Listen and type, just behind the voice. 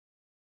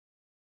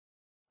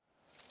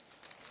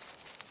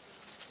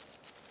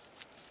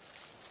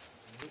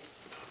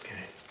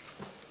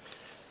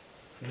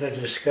The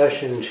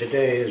discussion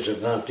today is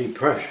about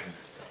depression.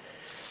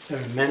 There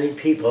are many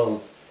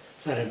people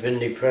that have been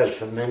depressed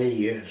for many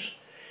years,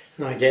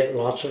 and I get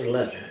lots of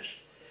letters.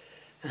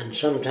 And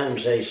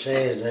sometimes they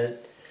say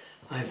that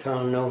I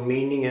found no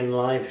meaning in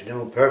life,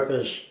 no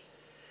purpose,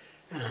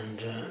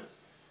 and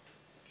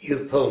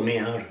you pulled me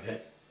out of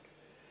it.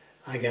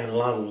 I get a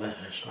lot of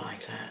letters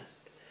like that.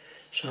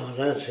 So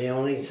that's the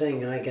only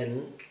thing I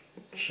can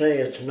say.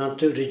 It's not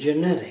due to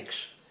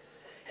genetics.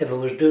 If it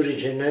was due to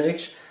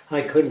genetics,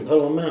 I couldn't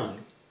pull them out.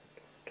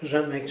 Does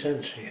that make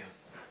sense to you?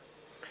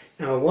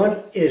 Now,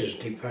 what is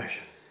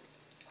depression?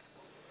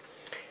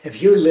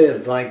 If you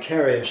live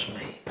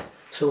vicariously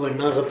through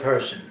another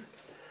person,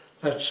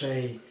 let's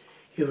say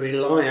you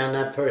rely on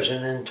that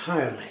person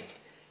entirely,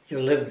 you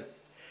live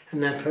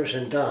and that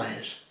person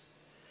dies,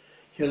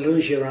 you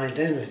lose your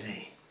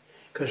identity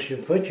because you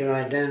put your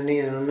identity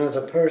in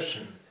another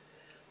person,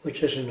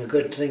 which isn't a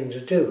good thing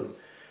to do.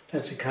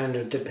 That's a kind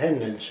of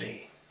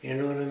dependency, you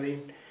know what I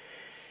mean?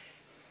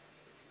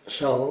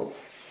 So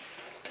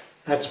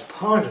that's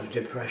part of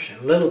depression,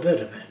 a little bit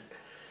of it.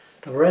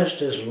 The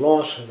rest is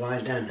loss of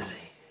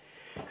identity.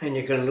 And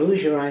you can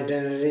lose your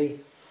identity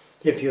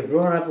if you're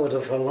brought up with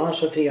a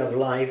philosophy of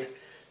life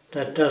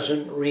that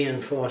doesn't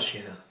reinforce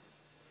you.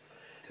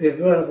 If you're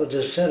brought up with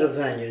a set of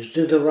values,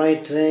 do the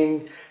right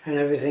thing and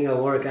everything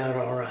will work out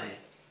all right.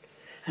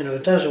 And if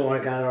it doesn't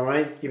work out all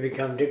right, you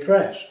become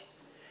depressed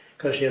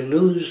because you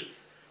lose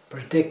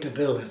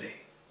predictability.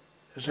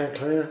 Is that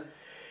clear?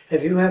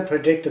 If you have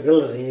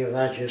predictability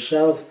about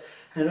yourself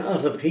and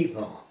other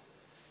people,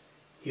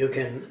 you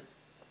can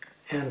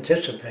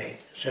anticipate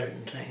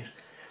certain things.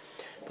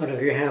 But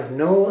if you have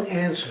no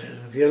answers,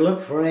 if you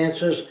look for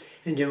answers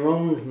in your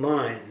own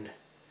mind,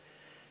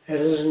 it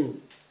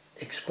isn't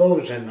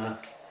exposed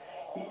enough.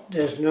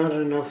 There's not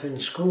enough in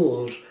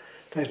schools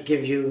that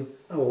give you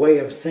a way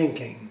of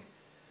thinking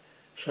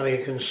so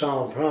you can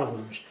solve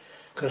problems.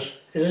 Because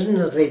it isn't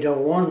that they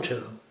don't want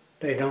to,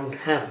 they don't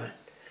have it.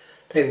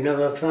 They've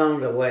never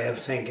found a way of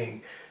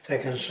thinking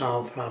that can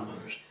solve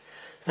problems.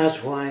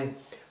 That's why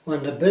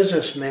when the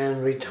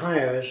businessman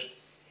retires,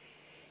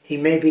 he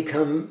may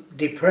become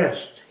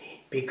depressed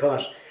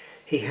because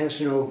he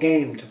has no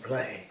game to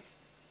play.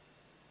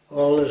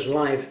 All his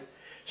life,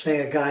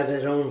 say a guy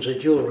that owns a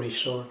jewelry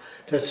store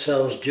that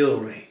sells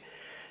jewelry,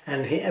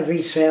 and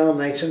every sale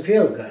makes him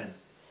feel good.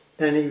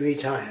 Then he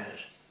retires.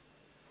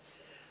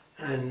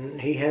 And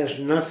he has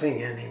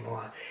nothing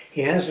anymore.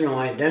 He has no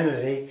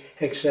identity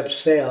except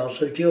sales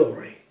of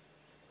jewelry.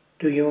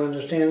 Do you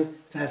understand?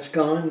 That's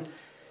gone.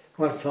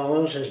 What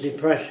follows is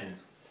depression.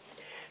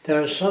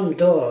 There are some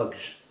dogs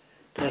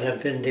that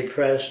have been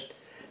depressed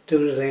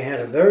due to they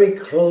had a very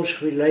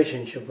close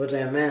relationship with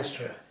their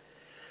master.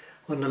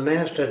 When the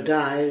master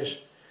dies,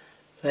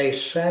 they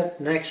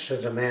sat next to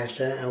the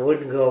master and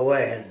wouldn't go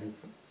away and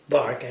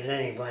bark at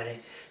anybody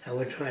that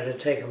would try to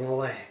take them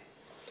away.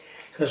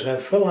 Because their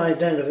full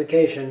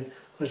identification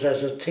was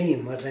as a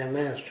team with their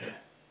master.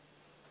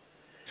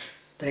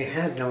 They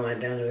had no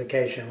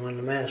identification when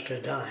the master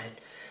died.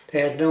 They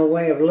had no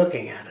way of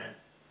looking at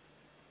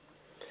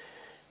it.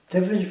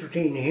 Difference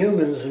between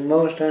humans and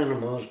most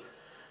animals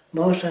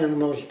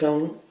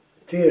don't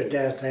fear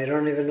death. They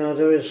don't even know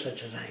there is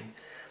such a thing.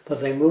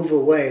 But they move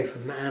away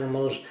from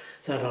animals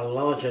that are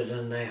larger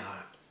than they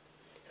are.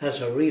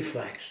 That's a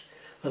reflex.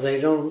 But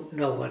they don't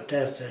know what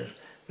death is,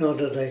 nor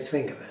do they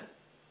think of it.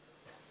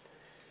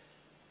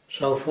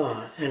 So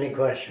far, any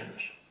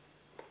questions?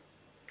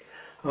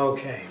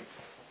 Okay.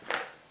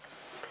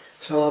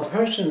 So a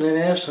person that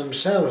asks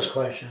themselves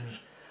questions,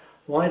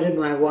 why did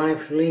my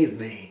wife leave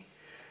me?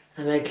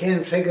 And they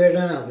can't figure it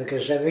out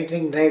because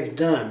everything they've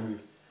done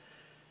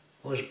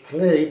was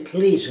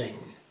pleasing.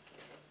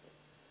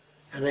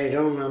 And they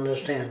don't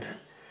understand it.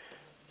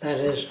 That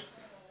is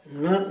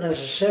not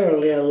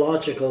necessarily a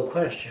logical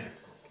question.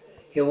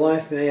 Your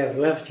wife may have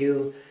left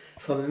you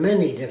for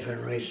many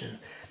different reasons.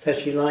 That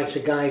she likes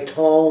a guy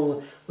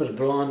tall with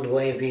blonde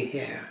wavy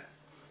hair,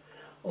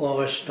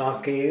 or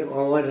stocky,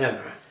 or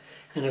whatever.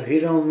 And if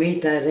you don't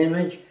meet that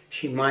image,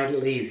 she might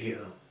leave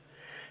you.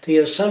 The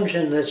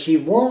assumption that she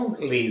won't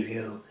leave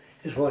you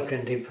is what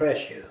can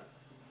depress you.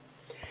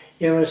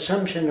 Your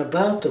assumption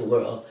about the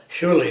world,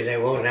 surely they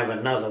won't have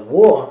another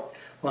war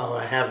while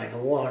they're having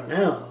a war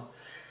now.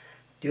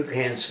 You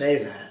can't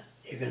say that.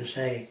 You can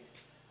say,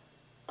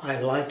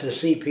 I'd like to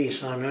see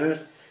peace on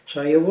earth,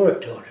 so you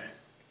work toward it.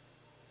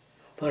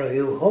 But if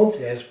you hope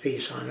there's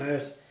peace on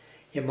earth,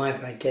 you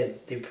might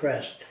get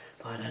depressed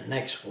by the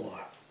next war.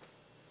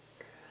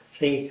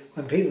 See,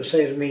 when people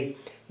say to me,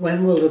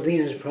 when will the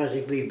Venus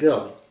Project be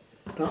built?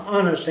 The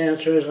honest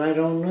answer is, I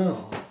don't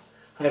know.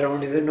 I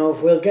don't even know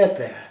if we'll get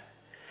there.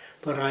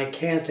 But I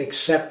can't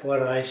accept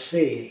what I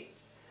see,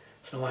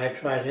 so I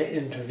try to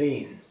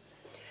intervene.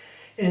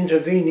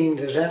 Intervening,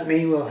 does that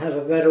mean we'll have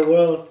a better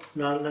world?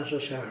 Not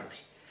necessarily.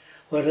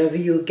 Whatever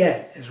you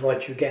get is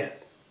what you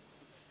get.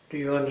 Do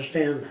you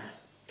understand that?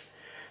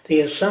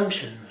 The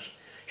assumptions,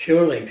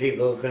 surely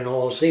people can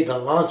all see the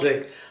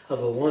logic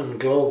of a one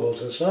global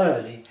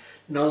society.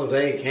 No,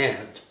 they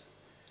can't.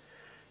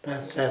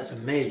 That's a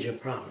major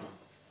problem.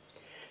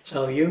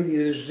 So you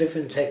use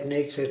different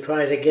techniques to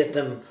try to get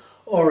them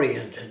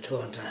oriented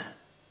toward that.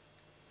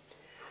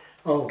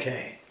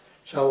 Okay,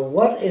 so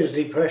what is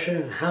depression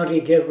and how do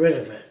you get rid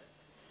of it?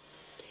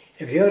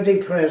 If you're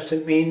depressed,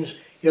 it means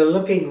you're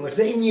looking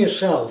within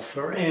yourself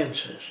for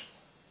answers,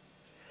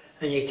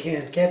 and you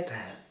can't get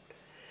that.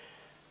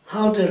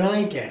 How did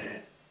I get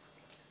it?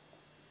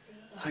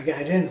 I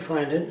didn't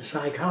find it in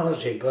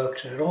psychology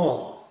books at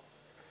all.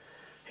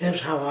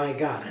 Here's how I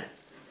got it.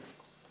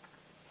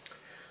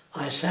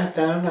 I sat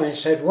down and I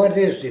said, what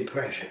is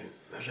depression?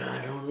 I said,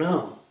 I don't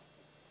know.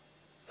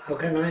 How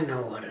can I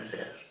know what it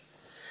is?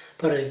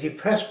 But a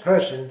depressed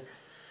person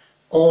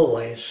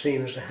always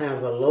seems to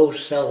have a low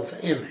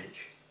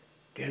self-image.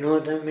 Do you know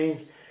what that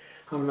means?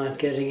 I'm not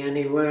getting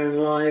anywhere in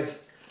life.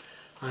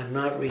 I'm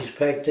not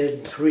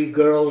respected. 3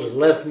 girls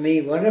left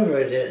me, whatever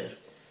it is.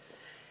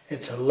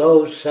 It's a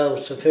low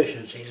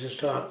self-sufficiency to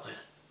start with.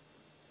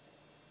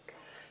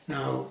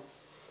 Now,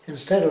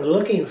 instead of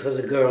looking for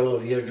the girl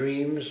of your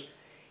dreams,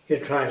 you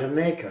try to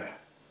make her.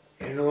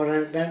 You know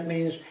what that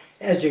means?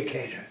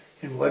 Educate her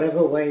in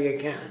whatever way you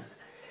can.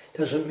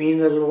 Doesn't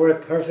mean it'll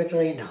work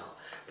perfectly, no.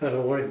 But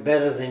it'll work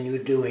better than you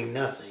doing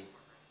nothing.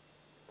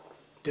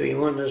 Do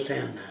you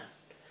understand that?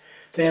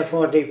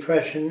 Therefore,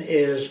 depression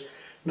is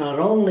not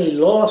only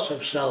loss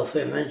of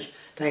self-image,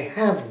 they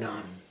have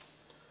none.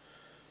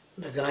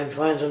 The guy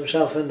finds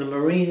himself in the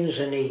Marines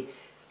and he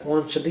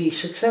wants to be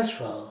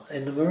successful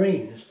in the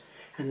Marines,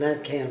 and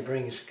that can't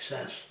bring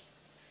success.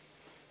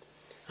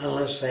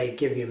 Unless they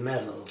give you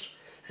medals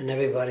and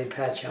everybody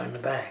pats you on the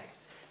back.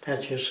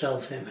 That's your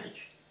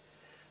self-image.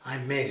 I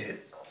made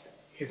it,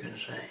 you can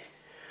say.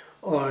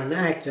 Or an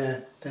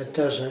actor that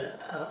does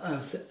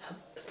a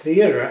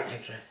theater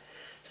actor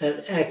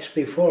that acts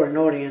before an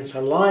audience,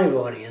 a live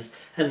audience,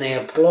 and they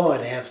applaud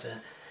after.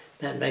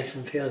 That makes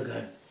him feel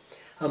good.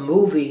 A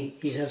movie,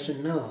 he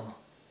doesn't know.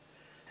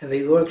 If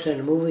he works in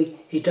a movie,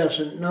 he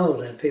doesn't know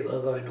that people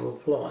are going to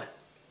applaud.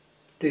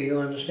 Do you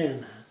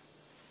understand that?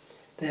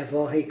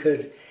 Therefore, he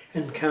could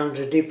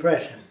encounter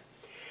depression.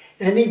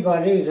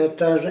 Anybody that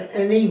does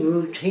any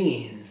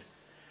routine,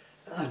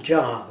 a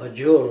job, a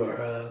jeweler,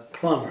 a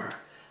plumber,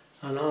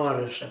 an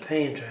artist, a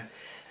painter,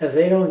 if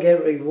they don't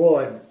get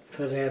reward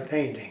for their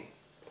painting,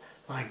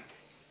 like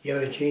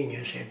you're a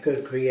genius, you're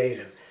good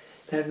creative,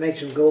 that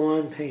makes them go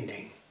on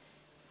painting.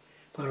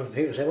 But when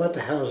people say, what the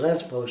hell is that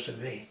supposed to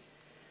be?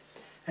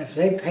 If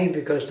they paint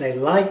because they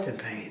like to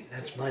paint,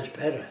 that's much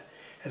better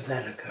if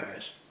that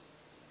occurs.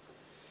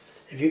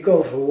 If you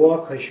go for a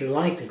walk because you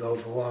like to go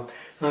for a walk,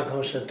 not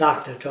because the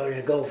doctor told you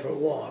to go for a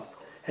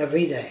walk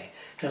every day,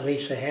 at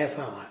least a half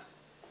hour.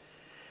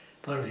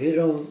 But if you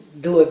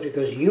don't do it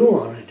because you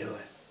want to do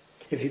it,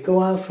 if you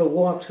go out for a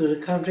walk through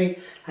the country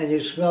and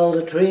you smell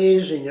the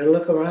trees and you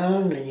look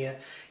around and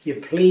you're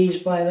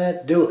pleased by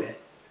that, do it.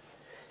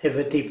 If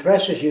it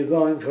depresses you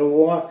going for a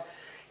walk,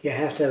 you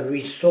have to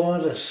restore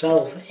the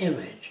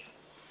self-image.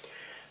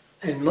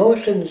 In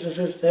most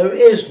instances, there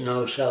is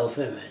no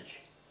self-image.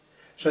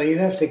 So you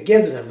have to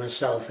give them a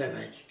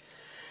self-image.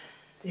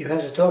 You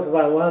have to talk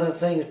about a lot of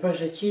things. The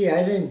person says, gee,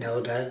 I didn't know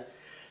that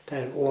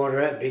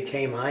water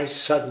became ice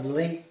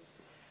suddenly.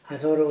 I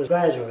thought it was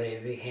gradually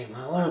it became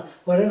ice. Well,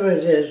 whatever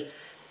it is,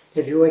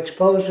 if you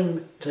expose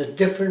them to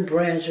different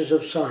branches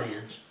of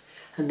science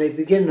and they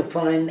begin to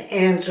find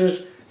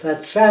answers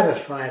that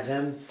satisfy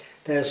them,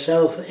 their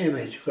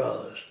self-image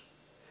grows.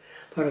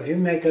 But if you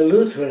make a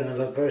Lutheran of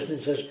a person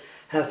and says,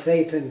 have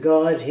faith in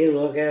God, He'll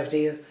look after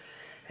you,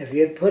 if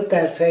you put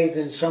that faith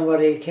in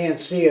somebody you can't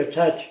see or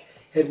touch,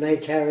 it may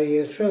carry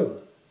you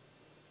through.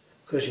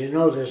 Because you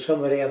know there's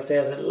somebody up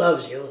there that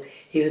loves you,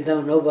 even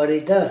though nobody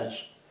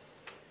does.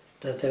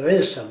 That there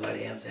is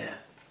somebody up there.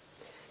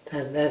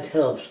 That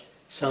helps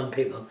some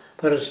people.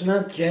 But it's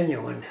not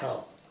genuine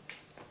help.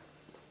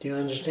 Do you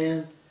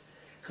understand?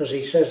 Because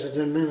he says to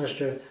the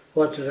minister,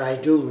 what did I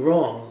do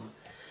wrong?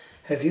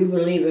 If you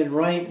believe in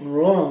right and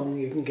wrong,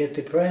 you can get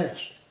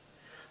depressed.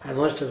 I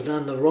must have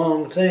done the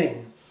wrong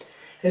thing.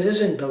 It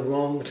isn't the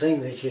wrong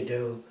thing that you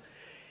do.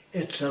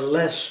 It's a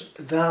less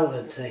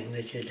valid thing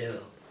that you do.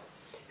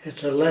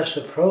 It's a less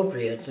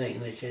appropriate thing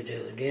that you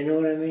do. Do you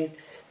know what I mean?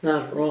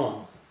 Not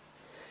wrong.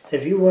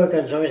 If you work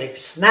on something,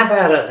 snap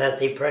out of that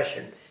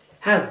depression.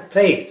 Have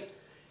faith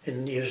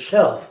in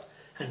yourself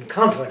and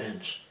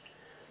confidence.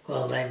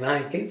 Well, they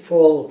might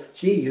fall,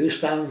 gee, you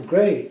sound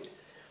great.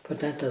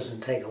 But that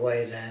doesn't take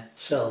away the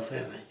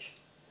self-image.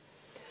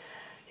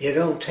 You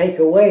don't take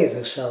away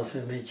the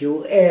self-image,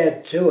 you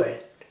add to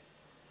it.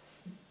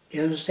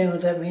 You understand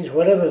what that means?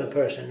 Whatever the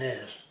person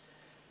is.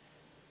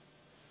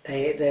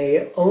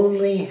 They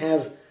only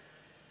have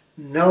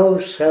no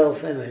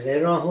self-image. They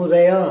don't know who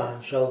they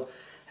are. So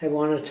they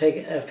want to take,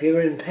 if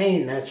you're in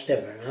pain, that's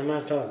different. I'm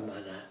not talking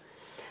about that.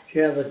 If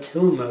you have a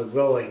tumor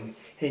growing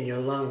in your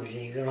lungs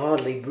and you can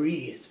hardly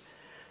breathe,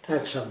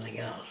 that's something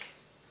else.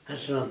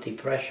 That's not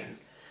depression.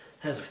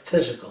 That's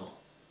physical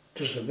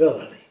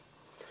disability.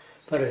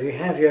 But if you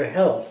have your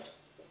health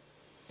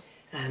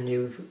and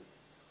you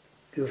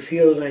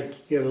feel like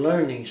you're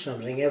learning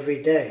something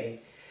every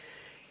day,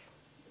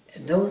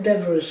 Don't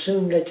ever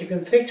assume that you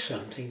can fix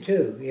something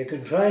too. You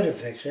can try to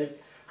fix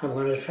it. I'm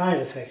going to try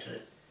to fix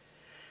it.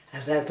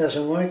 If that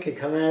doesn't work, you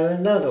come at it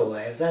another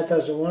way. If that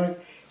doesn't work,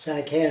 you say,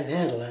 I can't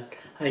handle it.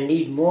 I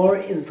need more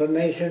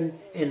information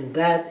in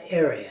that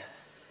area.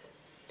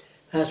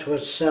 That's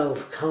what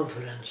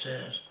self-confidence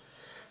is.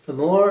 The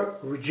more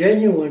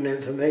genuine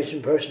information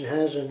a person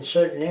has in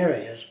certain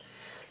areas,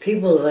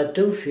 people that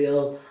do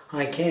feel,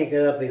 I can't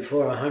get up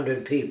before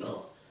 100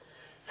 people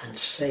and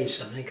say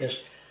something because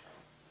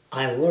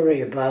I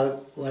worry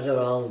about whether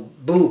I'll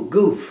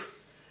goof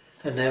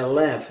and they'll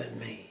laugh at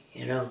me,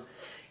 you know.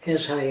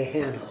 Here's how you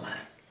handle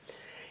that.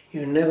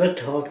 You never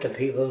talk to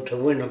people to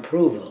win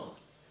approval.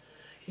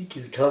 You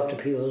talk to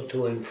people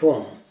to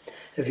inform.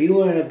 If you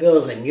were in a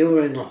building, you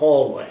were in the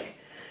hallway,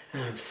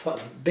 and a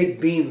big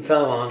beam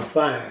fell on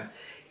fire,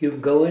 you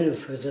can go in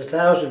for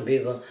 1,000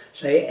 people,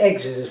 say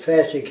exit as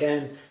fast as you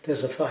can,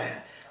 there's a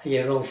fire, and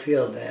you don't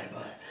feel bad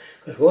about it.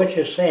 Because what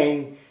you're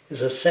saying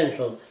is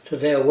essential to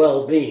their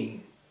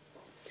well-being.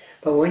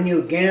 But when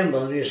you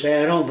gamble and you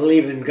say, I don't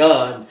believe in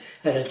God,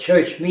 at a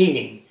church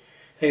meeting,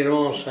 they don't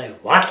all say,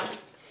 what?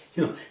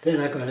 You know, they're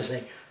not going to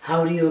say,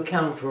 how do you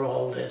account for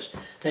all this?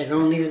 They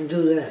don't even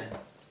do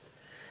that.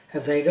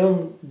 If they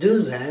don't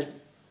do that,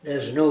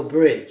 there's no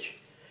bridge.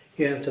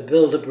 You have to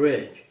build a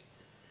bridge.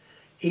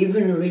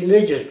 Even a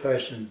religious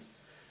person,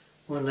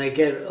 when they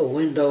get a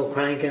window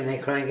crank and they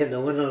crank it, the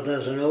window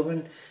doesn't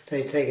open,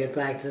 they take it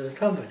back to the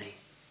company.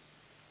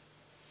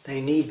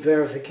 They need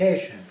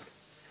verification.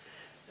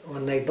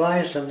 When they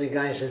buy something, the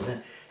guy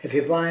says, if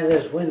you buy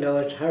this window,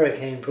 it's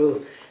hurricane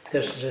proof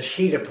because it's a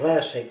sheet of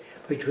plastic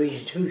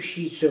between two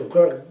sheets of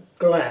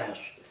glass,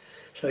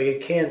 so you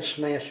can't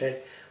smash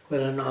it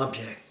with an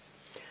object.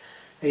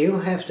 You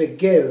have to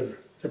give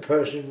the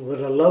person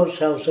with a low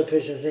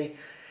self-sufficiency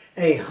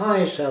a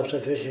high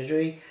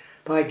self-sufficiency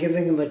by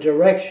giving them a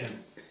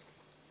direction,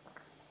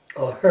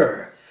 or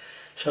her,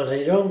 so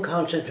they don't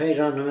concentrate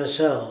on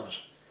themselves.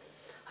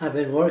 I've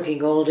been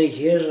working all these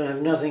years and I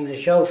have nothing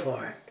to show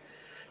for it.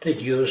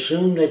 Did you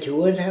assume that you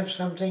would have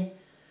something?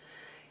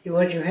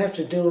 What you have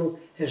to do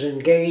is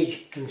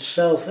engage in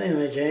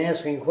self-image and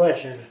asking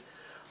questions.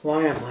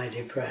 Why am I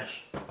depressed?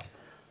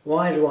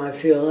 Why do I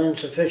feel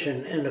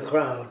insufficient in the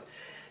crowd?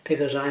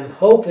 Because I'm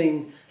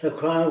hoping the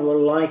crowd will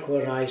like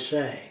what I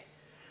say.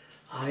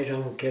 I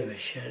don't give a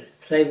shit.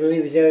 If they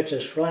believe the earth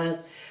is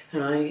flat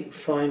and I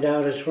find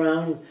out it's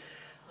round,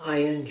 I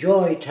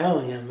enjoy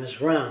telling them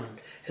it's round.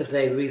 If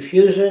they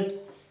refuse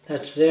it,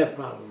 that's their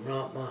problem,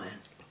 not mine.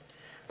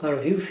 But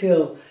if you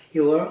feel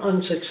you are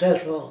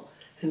unsuccessful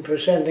in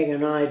presenting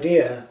an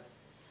idea,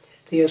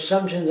 the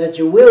assumption that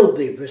you will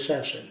be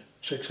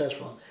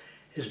successful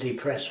is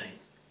depressing.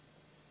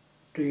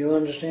 Do you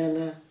understand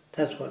that?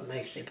 That's what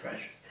makes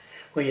depression.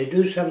 When you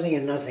do something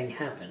and nothing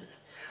happens.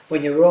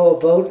 When you row a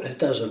boat, it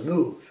doesn't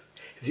move.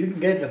 If you can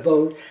get in a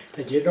boat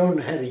that you don't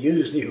know how to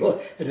use the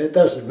oar and it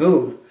doesn't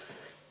move,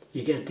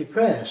 you get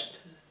depressed.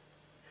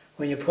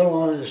 When you pull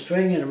on a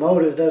string and the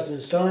motor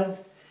doesn't start,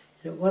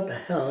 what the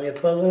hell, you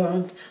pull it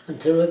on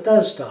until it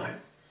does start.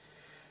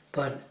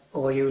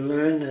 Or you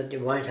learn that you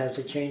might have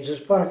to change the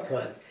spark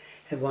plug.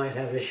 It might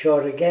have a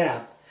shorter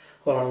gap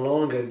or a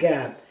longer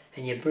gap,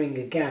 and you bring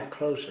the gap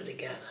closer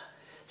together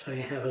so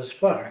you have a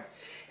spark.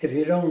 If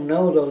you don't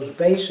know those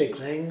basic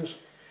things,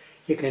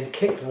 you can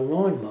kick the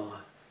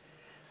lawnmower.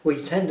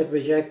 We tend to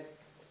project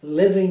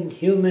living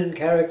human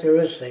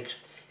characteristics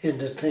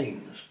into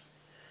things.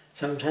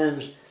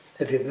 Sometimes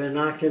if your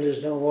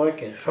binoculars don't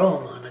work, you throw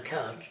them on the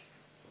couch.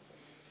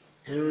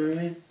 You know what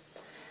I mean?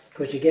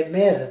 Because you get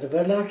mad at the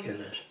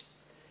binoculars.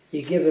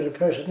 You give it a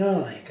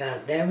personality.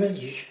 God damn it,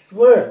 you should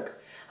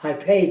work. I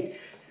paid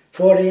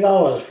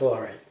 $40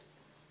 for it.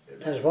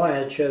 That's why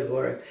it should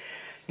work.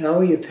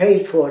 No, you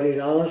paid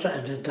 $40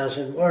 and it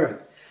doesn't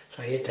work.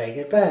 So you take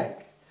it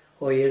back.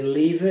 Or you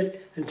leave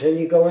it until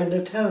you go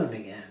into town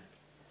again.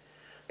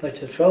 But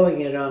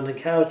throwing it on the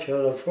couch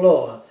or the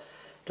floor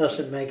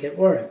doesn't make it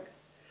work.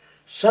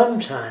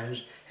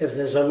 Sometimes, if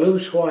there's a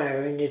loose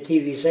wire in your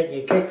TV set,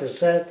 you kick the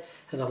set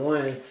and the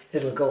wire,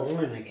 it'll go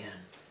on again.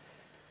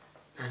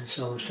 And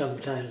so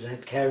sometimes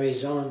that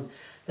carries on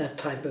that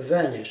type of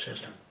value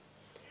system.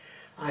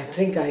 I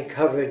think I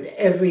covered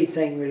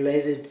everything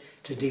related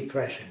to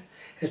depression.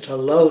 It's a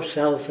low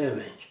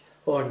self-image,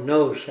 or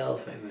no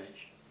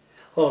self-image,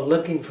 or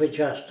looking for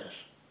justice.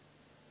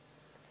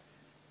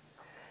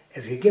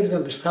 If you give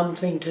them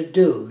something to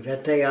do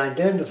that they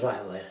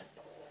identify with,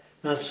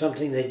 not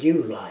something that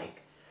you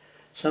like,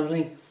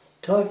 something,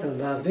 talk to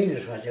them about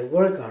Venus Project,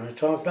 work on it,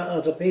 talk to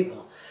other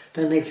people,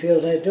 then they feel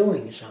they're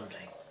doing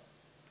something.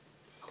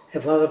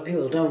 If other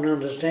people don't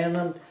understand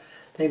them,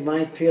 they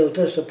might feel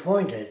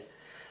disappointed.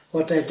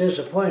 What they're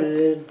disappointed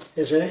in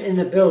is their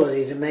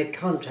inability to make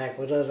contact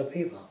with other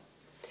people.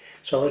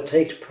 So it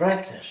takes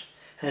practice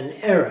and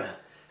error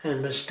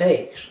and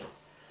mistakes.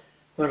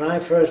 When I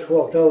first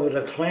walked over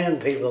to Klan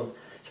people,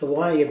 so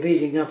why are you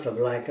beating up the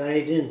black guy?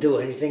 He didn't do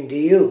anything to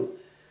you.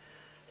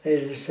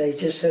 They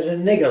just said a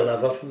nigger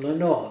lover from the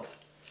north.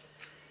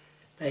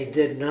 They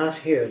did not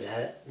hear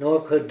that, nor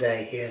could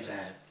they hear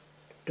that.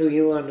 Do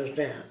you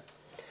understand?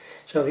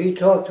 So if you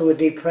talk to a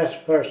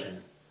depressed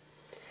person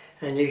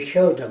and you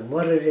show them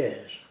what it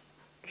is,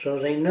 so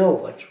they know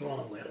what's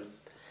wrong with them,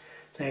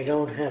 they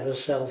don't have a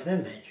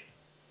self-image.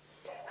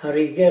 How do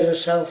you get a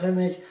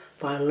self-image?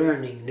 By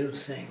learning new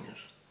things.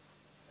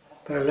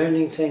 By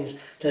learning things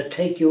that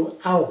take you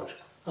out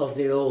of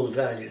the old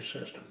value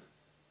system.